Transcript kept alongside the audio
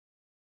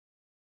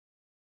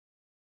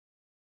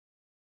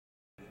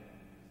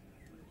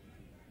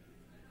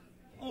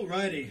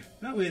Alrighty,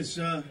 that was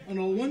an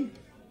old one,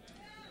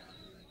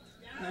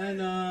 and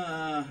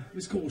it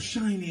was called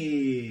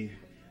Shiny.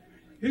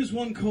 Here's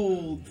one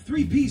called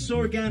Three-Piece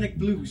Organic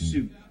Blue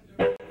Suit.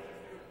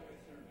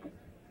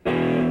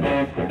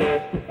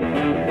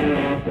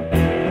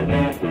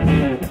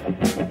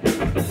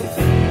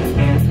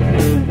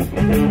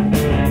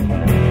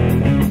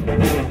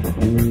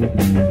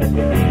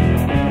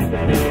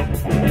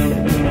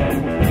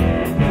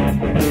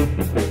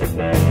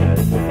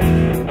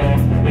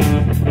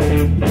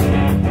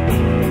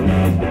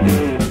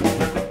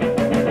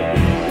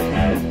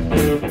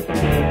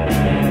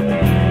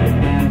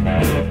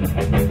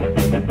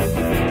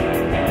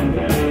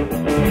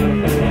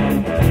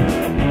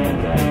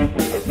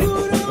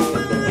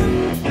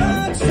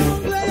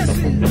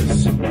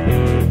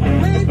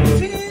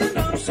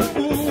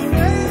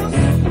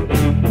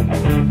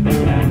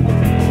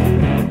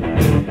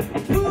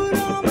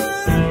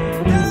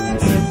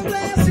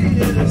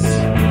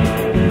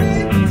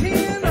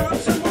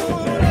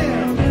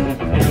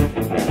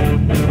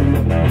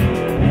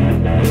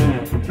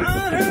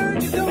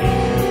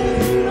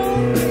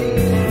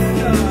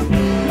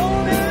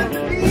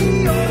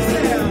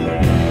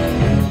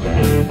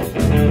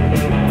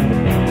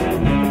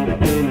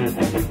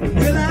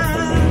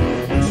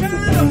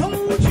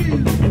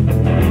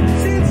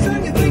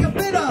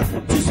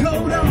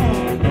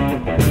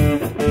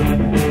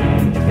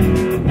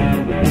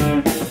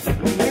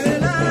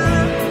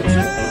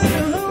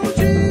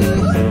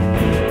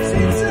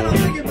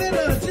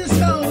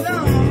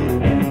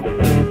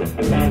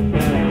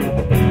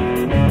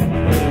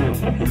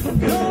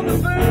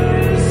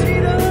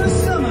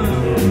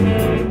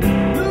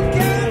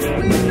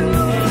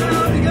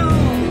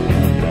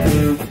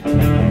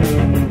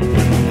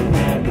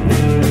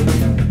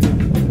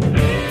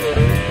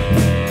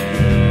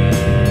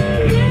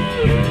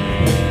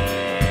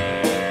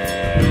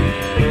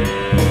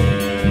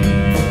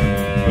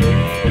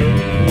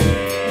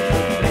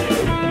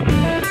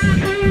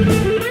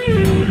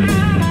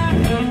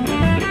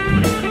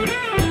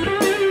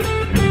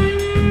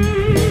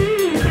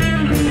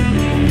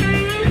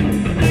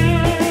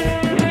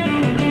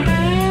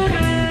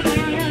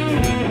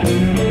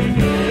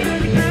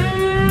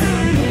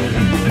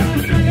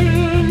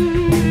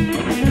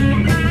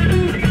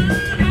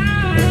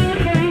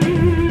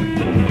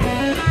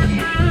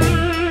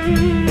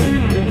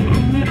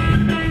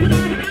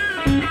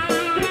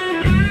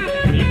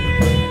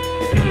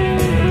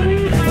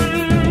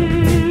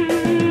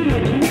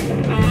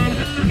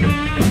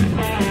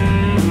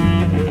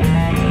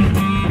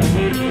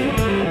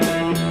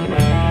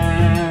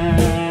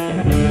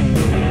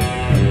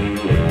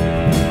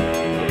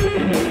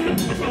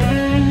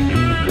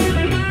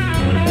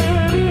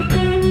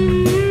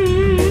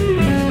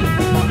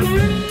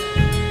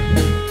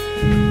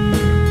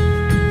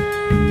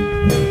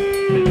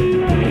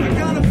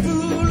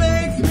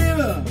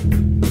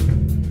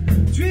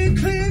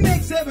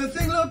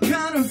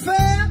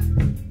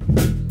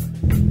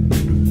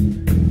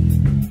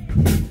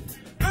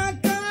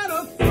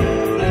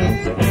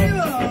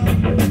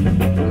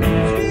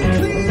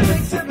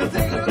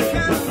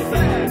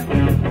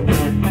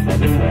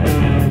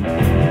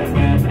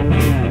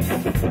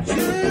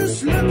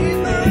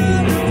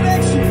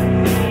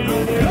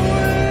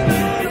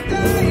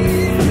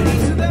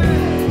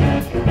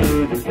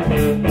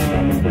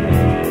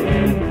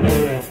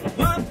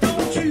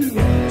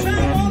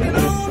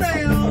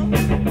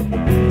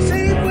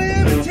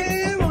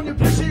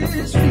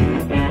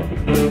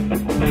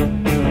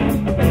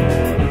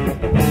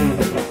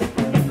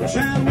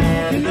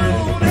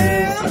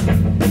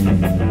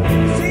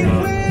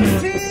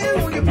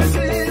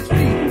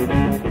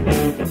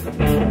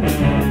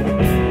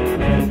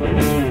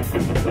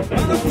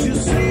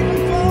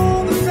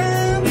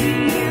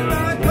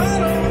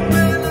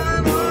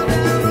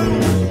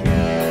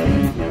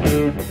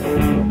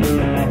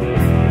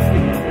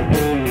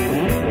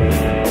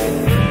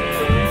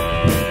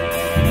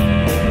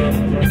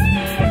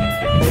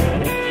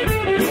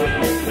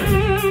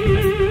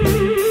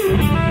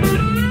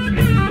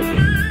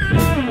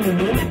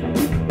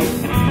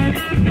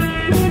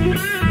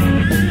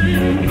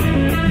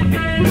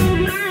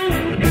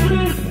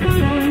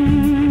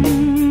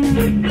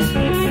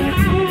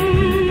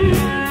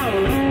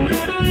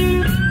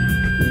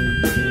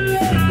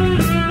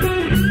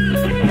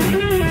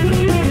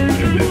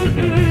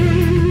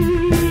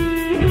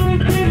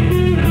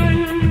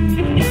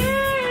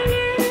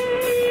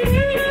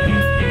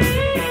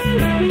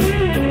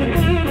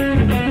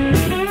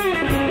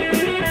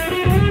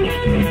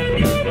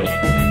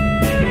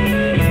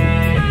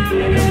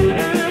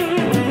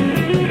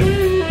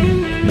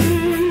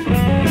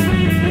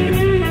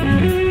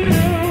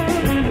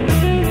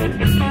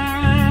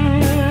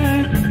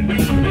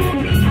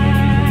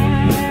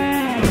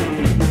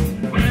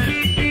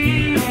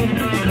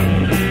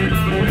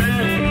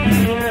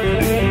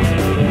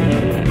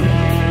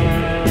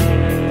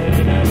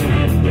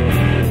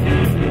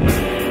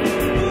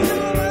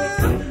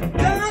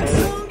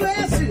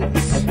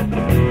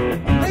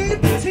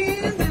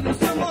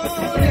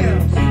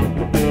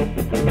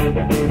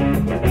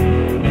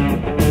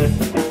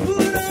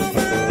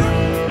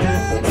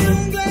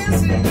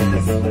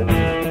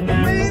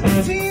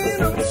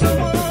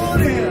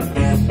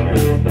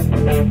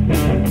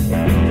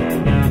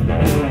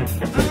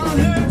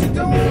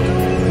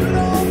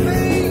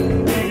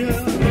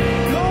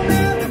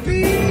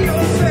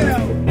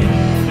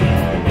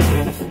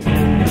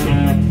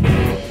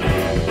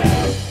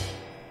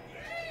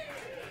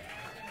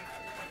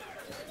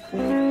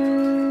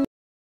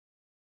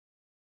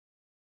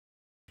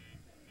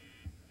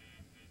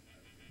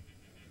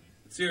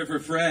 hear it for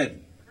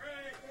Fred.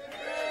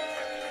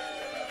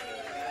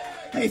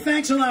 Hey,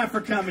 thanks a lot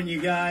for coming, you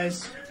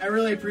guys. I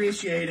really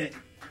appreciate it.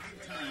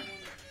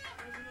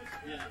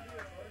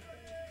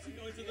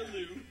 Going to the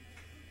loo.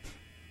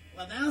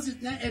 Well, now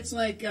it's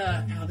like,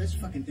 ow, this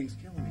fucking thing's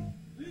killing me.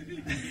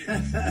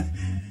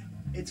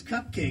 It's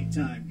cupcake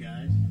time,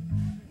 guys.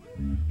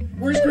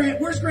 Where's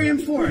Graham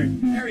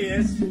Ford? There he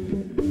is.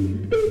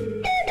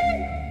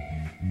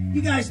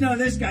 You guys know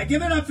this guy.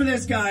 Give it up for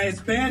this guy. His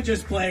band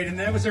just played, and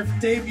that was their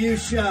debut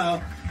show.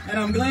 And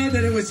I'm glad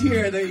that it was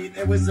here.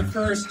 It was the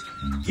first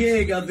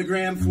gig of the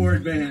Graham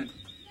Ford Band.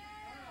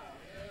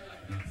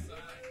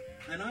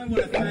 And I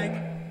want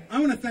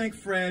to thank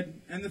Fred.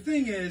 And the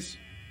thing is,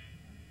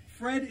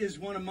 Fred is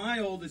one of my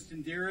oldest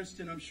and dearest,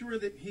 and I'm sure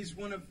that he's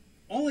one of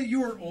all of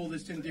your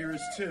oldest and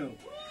dearest too.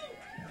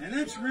 And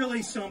that's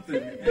really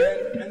something.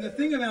 And the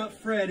thing about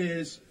Fred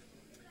is,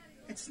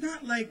 it's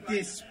not like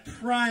this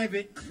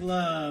private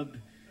club.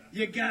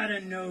 You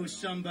gotta know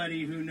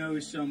somebody who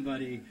knows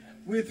somebody.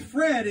 With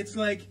Fred, it's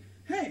like,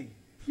 hey,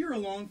 you're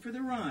along for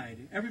the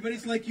ride.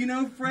 Everybody's like, you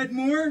know Fred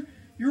Moore?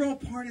 You're all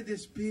part of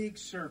this big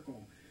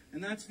circle.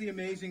 And that's the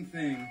amazing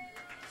thing.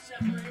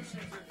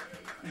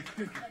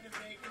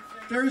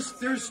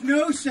 There's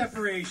no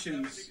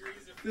separations.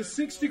 The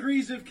 6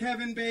 degrees of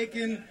Kevin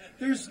Bacon,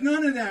 there's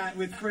none of that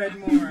with Fred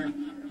Moore.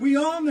 We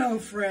all know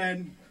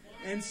Fred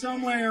in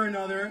some way or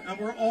another, and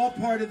we're all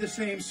part of the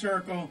same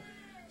circle.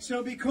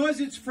 So because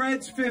it's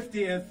Fred's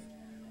 50th,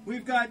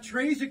 we've got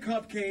trays of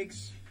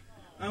cupcakes.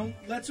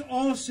 Let's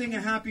all sing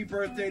a happy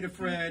birthday to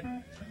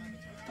Fred.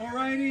 All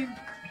righty?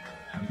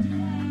 Happy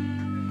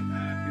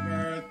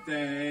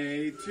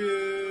birthday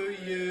to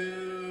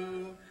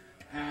you.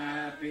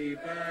 Happy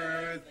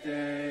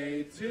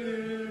birthday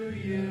to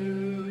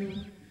you.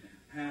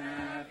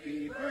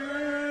 Happy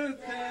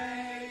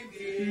birthday,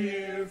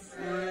 dear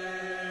Fred.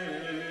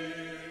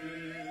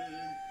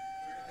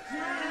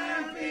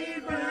 Happy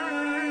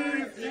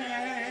birthday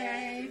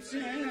to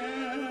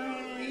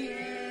you.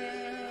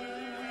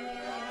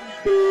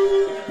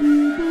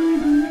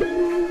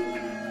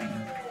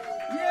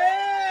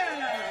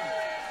 Yeah!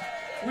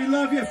 We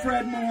love you,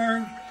 Fred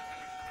Moore.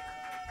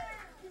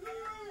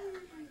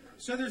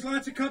 So there's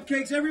lots of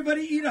cupcakes.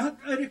 Everybody eat a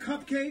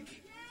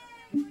cupcake.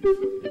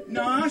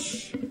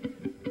 Nosh.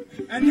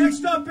 And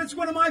next up, it's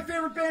one of my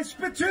favorite bands,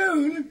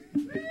 Spitune.